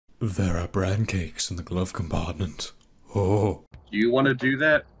There are bran cakes in the glove compartment. Oh. Do you want to do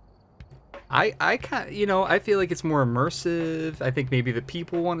that? I kind, you know, I feel like it's more immersive. I think maybe the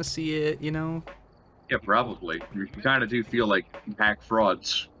people want to see it, you know. Yeah, probably. You kind of do feel like hack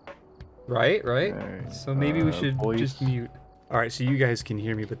frauds. Right. Right. So maybe we should voice. just mute. All right, so you guys can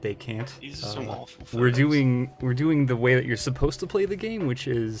hear me, but they can't. These are some awful We're photos. doing the way that you're supposed to play the game, which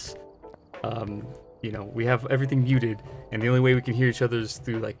is, you know, we have everything muted, and the only way we can hear each other is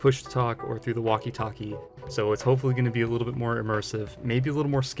through like push to talk or through the walkie-talkie. So it's hopefully going to be a little bit more immersive, maybe a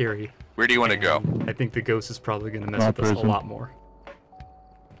little more scary. Where do you want to go? I think the ghost is probably going to mess Not with us a prison. lot more.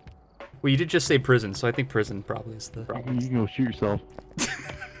 Well, you did just say prison, so I think prison probably is the. You can go shoot yourself. Do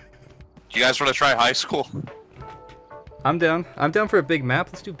you guys want to try high school? I'm down. I'm down for a big map.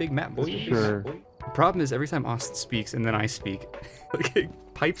 Let's do big map, boy. Sure. The problem is every time Austin speaks and then I speak, like it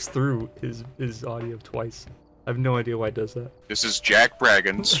pipes through his audio twice. I have no idea why it does that. This is Jack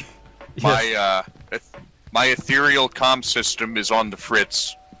Braggins. My ethereal comm system is on the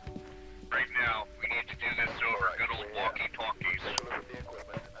fritz. Right now, we need to do this over good old walkie-talkies.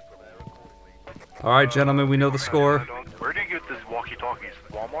 All right, gentlemen, we know the score. Where do you get this walkie-talkies?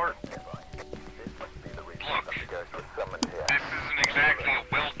 Walmart? Look, this isn't exactly a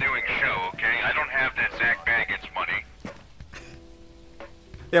well-doing show, okay? I don't have that Zach Baggins money.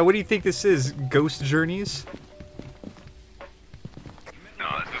 Yeah, what do you think this is? Ghost Journeys? No,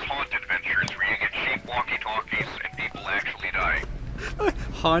 this is Haunt Adventures, where you get cheap walkie-talkies and people actually die.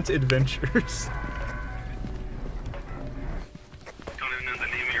 Haunt Adventures. Don't even know the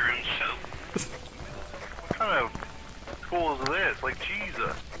name of your own show. What kind of school is this? Like,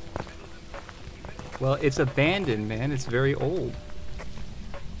 Jesus. Well, it's abandoned, man. It's very old.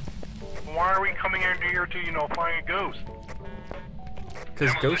 Why are we coming in here to, you know, find a ghost?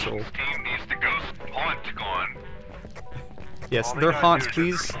 Because ghosts are old. Team needs the ghost haunt gone. Yes, All they they're gotta haunts. do is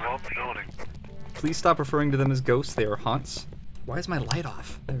Please, just blow up the building. please stop referring to them as ghosts. They are haunts. Why is my light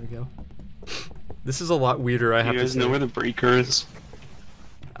off? There we go. This is a lot weirder, I have You to guys say. know where the breaker is?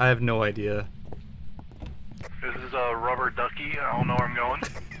 I have no idea. This is a rubber ducky. I don't know where I'm going.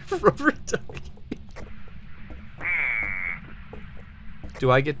 Rubber ducky. Do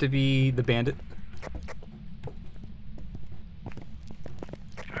I get to be the bandit?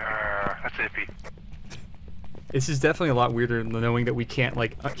 That's iffy. This is definitely a lot weirder than knowing that we can't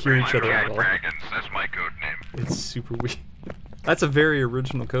like hear each other at Jack all. Braggins, that's my code name. It's super weird. That's a very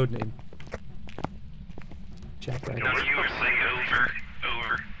original code name. Jack Rabbit. Don't you say over,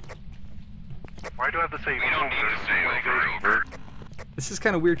 over. Why do I have to say We don't need to say over. This is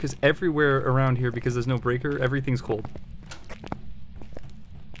kind of weird because everywhere around here, because there's no breaker, everything's cold.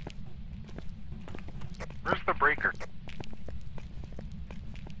 Where's the breaker?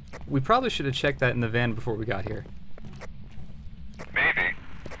 We probably should have checked that in the van before we got here. Maybe.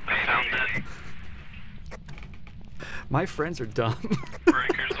 I found that. My friends are dumb.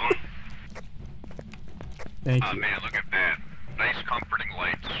 Breaker's on. Thank Oh you. man, look at that. Nice comforting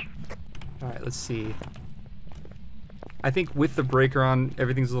lights. Alright, let's see. I think with the breaker on,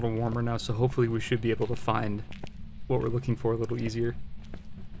 everything's a little warmer now, so hopefully we should be able to find what we're looking for a little easier.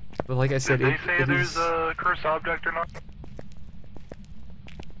 But like I said, Did they say it there's is... a cursed object or not?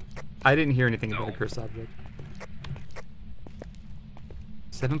 I didn't hear anything about a No. cursed object.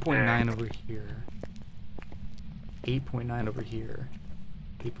 7.9 over here. 8.9 over here.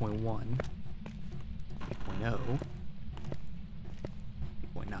 8.1. 8.0.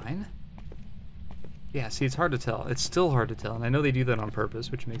 8.9? Yeah, see, it's hard to tell. It's still hard to tell, and I know they do that on purpose,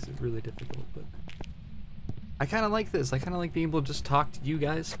 which makes it really difficult, but... I kind of like this. I kind of like being able to just talk to you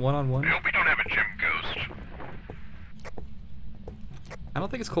guys one-on-one. I hope we don't have a gym ghost. I don't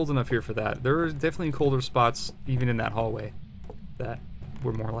think it's cold enough here for that. There are definitely colder spots, even in that hallway, that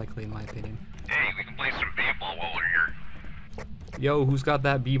were more likely, in my opinion. Hey, we can play some b-ball while we're here. Yo, who's got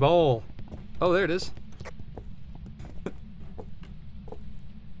that b-ball? Oh, there it is.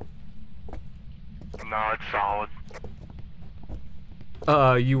 No, it's solid.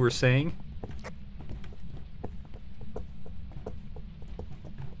 You were saying?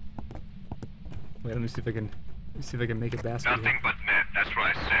 Wait, let me see if I can make it basket. Nothing but net, that's what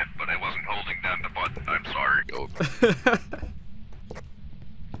I said, but I wasn't holding down the button. I'm sorry.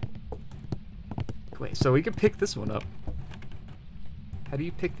 Wait, so we can pick this one up. How do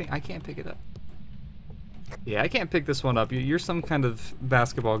you pick things? I can't pick it up. Yeah, I can't pick this one up. You're some kind of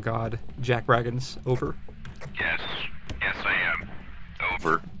basketball god, Jack Braggins. Over. Yes. Yes, I am.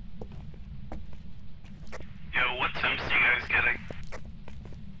 Over. Yo, what temps do you guys getting?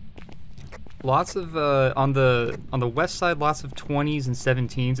 Lots of on the west side, lots of 20s and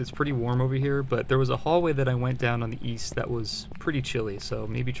 17s. It's pretty warm over here, but there was a hallway that I went down on the east that was pretty chilly, so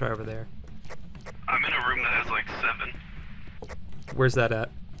maybe try over there. I'm in a room that has like 7. Where's that at?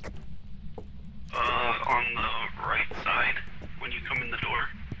 On the right side when you come in the door.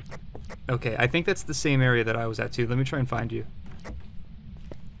 Okay, I think that's the same area that I was at too. Let me try and find you.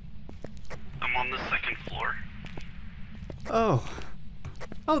 I'm on the 2nd floor. Oh.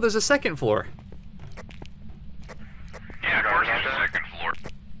 Oh, there's a second floor. Yeah, of course there's a second floor.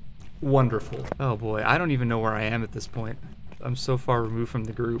 Wonderful. Oh boy, I don't even know where I am at this point. I'm so far removed from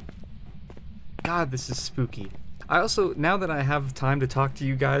the group. God, this is spooky. I also, now that I have time to talk to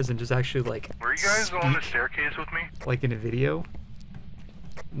you guys and just actually like Were you guys on the speak, staircase with me? like in a video?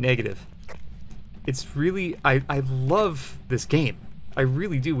 Negative. It's really, I love this game. I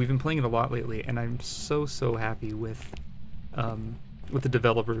really do. We've been playing it a lot lately, and I'm so happy with the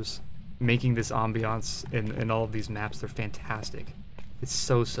developers making this ambiance and all of these maps. They're fantastic. It's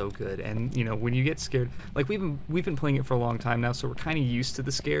so good. And you know, when you get scared, like we've been playing it for a long time now, so we're kind of used to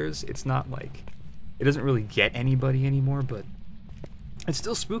the scares. It's not like it doesn't really get anybody anymore, but it's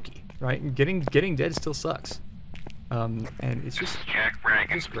still spooky, right? Getting dead still sucks. And it's just Jack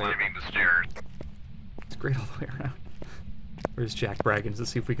Braggins it's great. climbing the stairs. It's great all the way around. Where's Jack Braggins?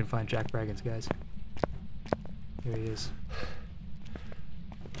 Let's see if we can find Jack Braggins, guys. There he is.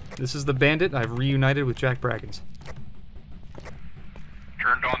 This is the bandit. I've reunited with Jack Braggins.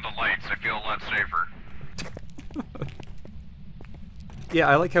 Turned on the lights. I feel a lot safer. Yeah,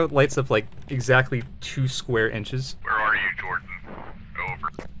 I like how it lights up like exactly 2 square inches. Where are you, Jordan? Over.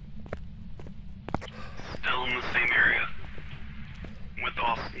 Still in the same area with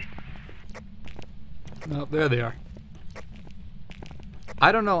Austin. Oh, there they are.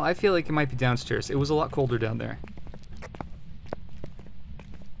 I don't know. I feel like it might be downstairs. It was a lot colder down there.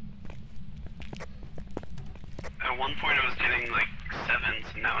 At one point I was getting like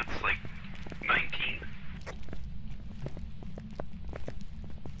 7s, and now it's like 19.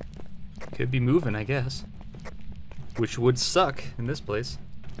 Could be moving, I guess. Which would suck in this place.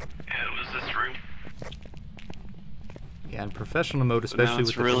 Yeah, it was this room. Yeah, in professional mode, especially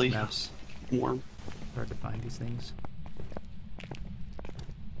it's with really the maps. warm. Hard to find these things.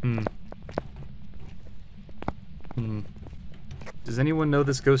 Does anyone know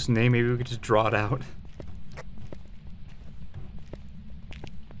this ghost's name? Maybe we could just draw it out.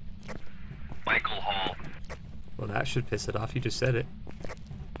 Michael Hall. Well, that should piss it off. You just said it.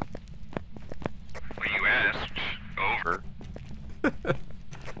 Well, you asked. Over.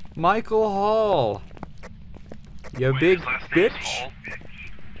 Michael Hall. You Wait, big his last name's bitch. Hall?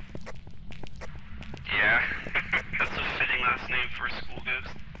 Yeah. That's a fitting last name for a school ghost.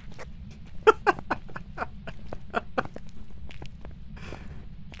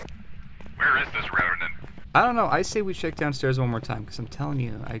 Where is this revenant? I don't know. I say we check downstairs one more time, because I'm telling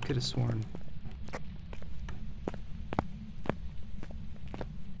you, I could have sworn.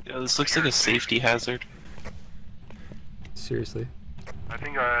 Yeah, this looks like a safety hazard. Seriously. I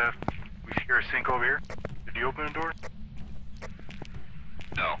think we hear a sink over here. Did you open the door?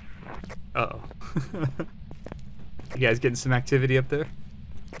 No. Uh-oh. You guys getting some activity up there?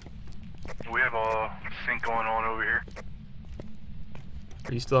 We have a sink going on over here.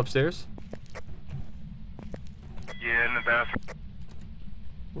 Are you still upstairs? Yeah, in the bathroom.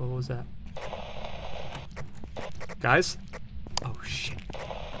 What was that? Guys? Oh shit.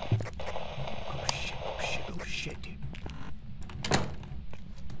 Oh shit, oh shit, oh shit, dude.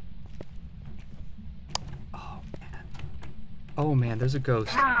 Oh man. Oh man, there's a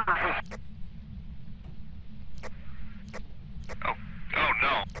ghost. Oh. Oh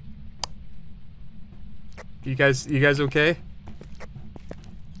no. You guys okay?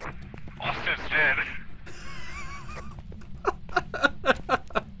 Austin's dead.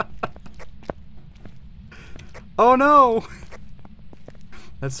 Oh no!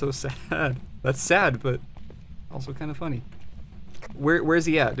 That's so sad. That's sad, but also kind of funny. Where's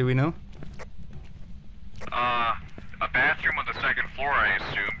he at? Do we know? A bathroom on the 2nd floor, I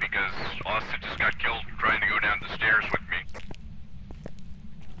assume, because Austin just got killed trying to go down the stairs with me.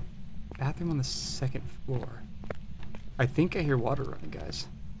 Bathroom on the 2nd floor. I think I hear water running, guys.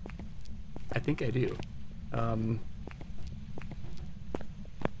 I think I do.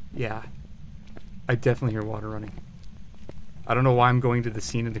 Yeah. I definitely hear water running. I don't know why I'm going to the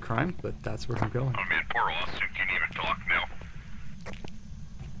scene of the crime, but that's where I'm going. Oh man, poor Austin can't even talk now.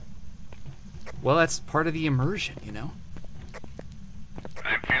 Well, that's part of the immersion, you know?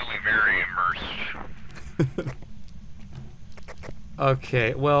 I'm feeling very immersed.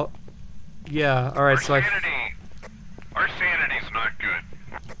 Okay, well, yeah, alright, so Our sanity's not good.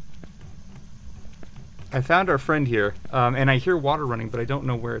 I found our friend here, and I hear water running, but I don't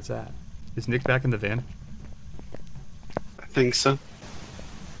know where it's at. Is Nick back in the van? I think so.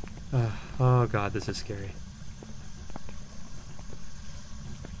 Oh god, this is scary.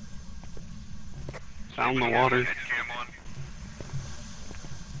 Found the water.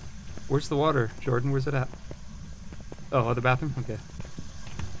 Where's the water, Jordan? Where's it at? Oh, the bathroom? Okay.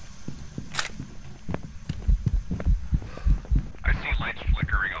 I see lights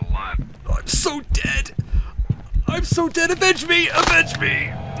flickering a lot. Oh, I'm so dead! I'm so dead! Avenge me! Avenge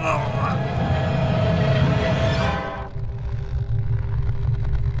me! Oh.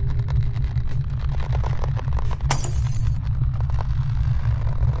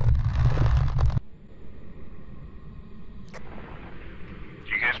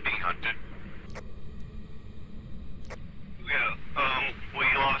 You guys being hunted? Yeah, we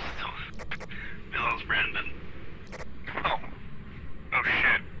lost Brandon. Oh. Oh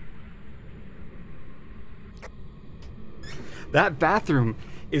shit. That bathroom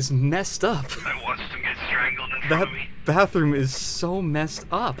is messed up. I watched him get strangled in front That of me. bathroom is so messed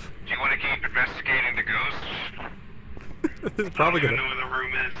up. Do you want to keep investigating the ghosts? They're probably I don't gonna. even know where the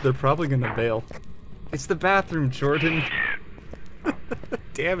room is. They're probably gonna bail. It's the bathroom, Jordan. Shit.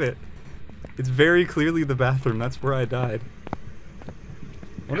 Damn it. It's very clearly the bathroom. That's where I died.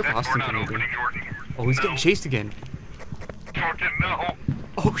 What if That door Austin not can do? opening, Jordan? Oh, he's getting chased again. Jordan, no.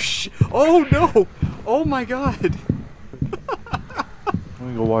 Oh Oh no! Oh my god! I'm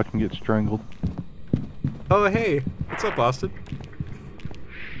gonna go watch him get strangled. Oh hey, what's up, Austin?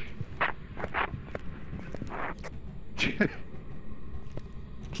 Can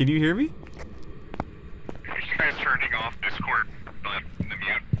you hear me? Are you guys turning off Discord in the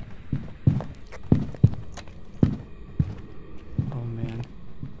mute? Oh man.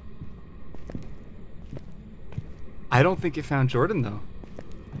 I don't think it found Jordan though.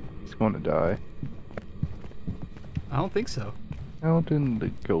 He's gonna die. I don't think so. How didn't the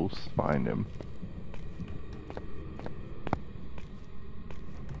ghosts find him?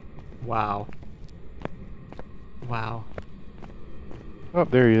 Wow. Wow. Oh,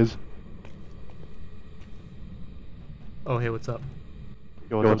 there he is. Oh hey, what's up?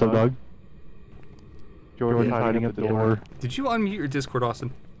 Yo, what's up, Doug? Jordan's hiding at the door. Did you unmute your Discord,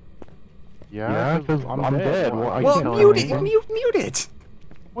 Austin? Yeah, because I'm dead. Well, mute it! Mute it!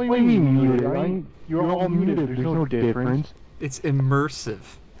 What do you mean muted? You're all muted. There's no difference. It's immersive.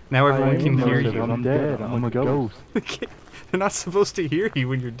 Now everyone can hear you. I'm dead. I'm a ghost. They're not supposed to hear you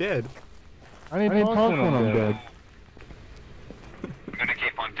when you're dead. I didn't talk when I'm dead. I'm gonna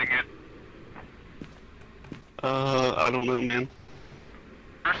keep hunting it. I don't know, man.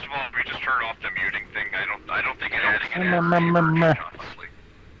 First of all, we just turned off the muting thing. I don't think it adding an Meh.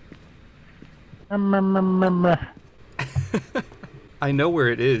 honestly. I know where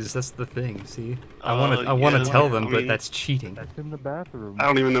it is. That's the thing. See, I want to yeah, tell them, I but mean- that's cheating. That's in the bathroom. I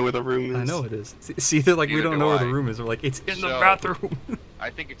don't even know where the room is. I know it is. See, they're like, we Neither don't do know where the I. room is. We're like, it's in the So- bathroom. I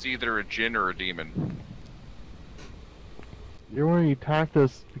think it's either a djinn or a demon. You already attacked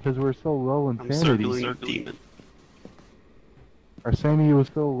us because we're so low in I'm sanity. circling a demon. Our sanity was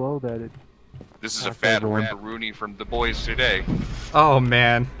so low that it. This is a Okay, fat everyone. ripperoonie from the boys today. Oh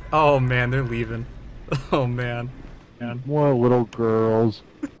man. Oh man, they're leaving. Oh man. What little girls?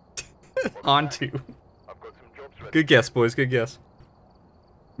 On to. Good guess, boys. Good guess.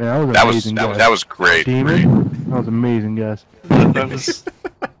 Man, that was an That was amazing guess. that was great. Demon? That was an amazing guess. That was.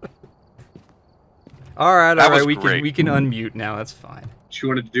 All right. That was We great. can unmute now. That's fine. Do you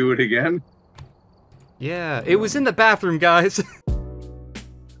want to do it again? Yeah, it was in the bathroom, guys.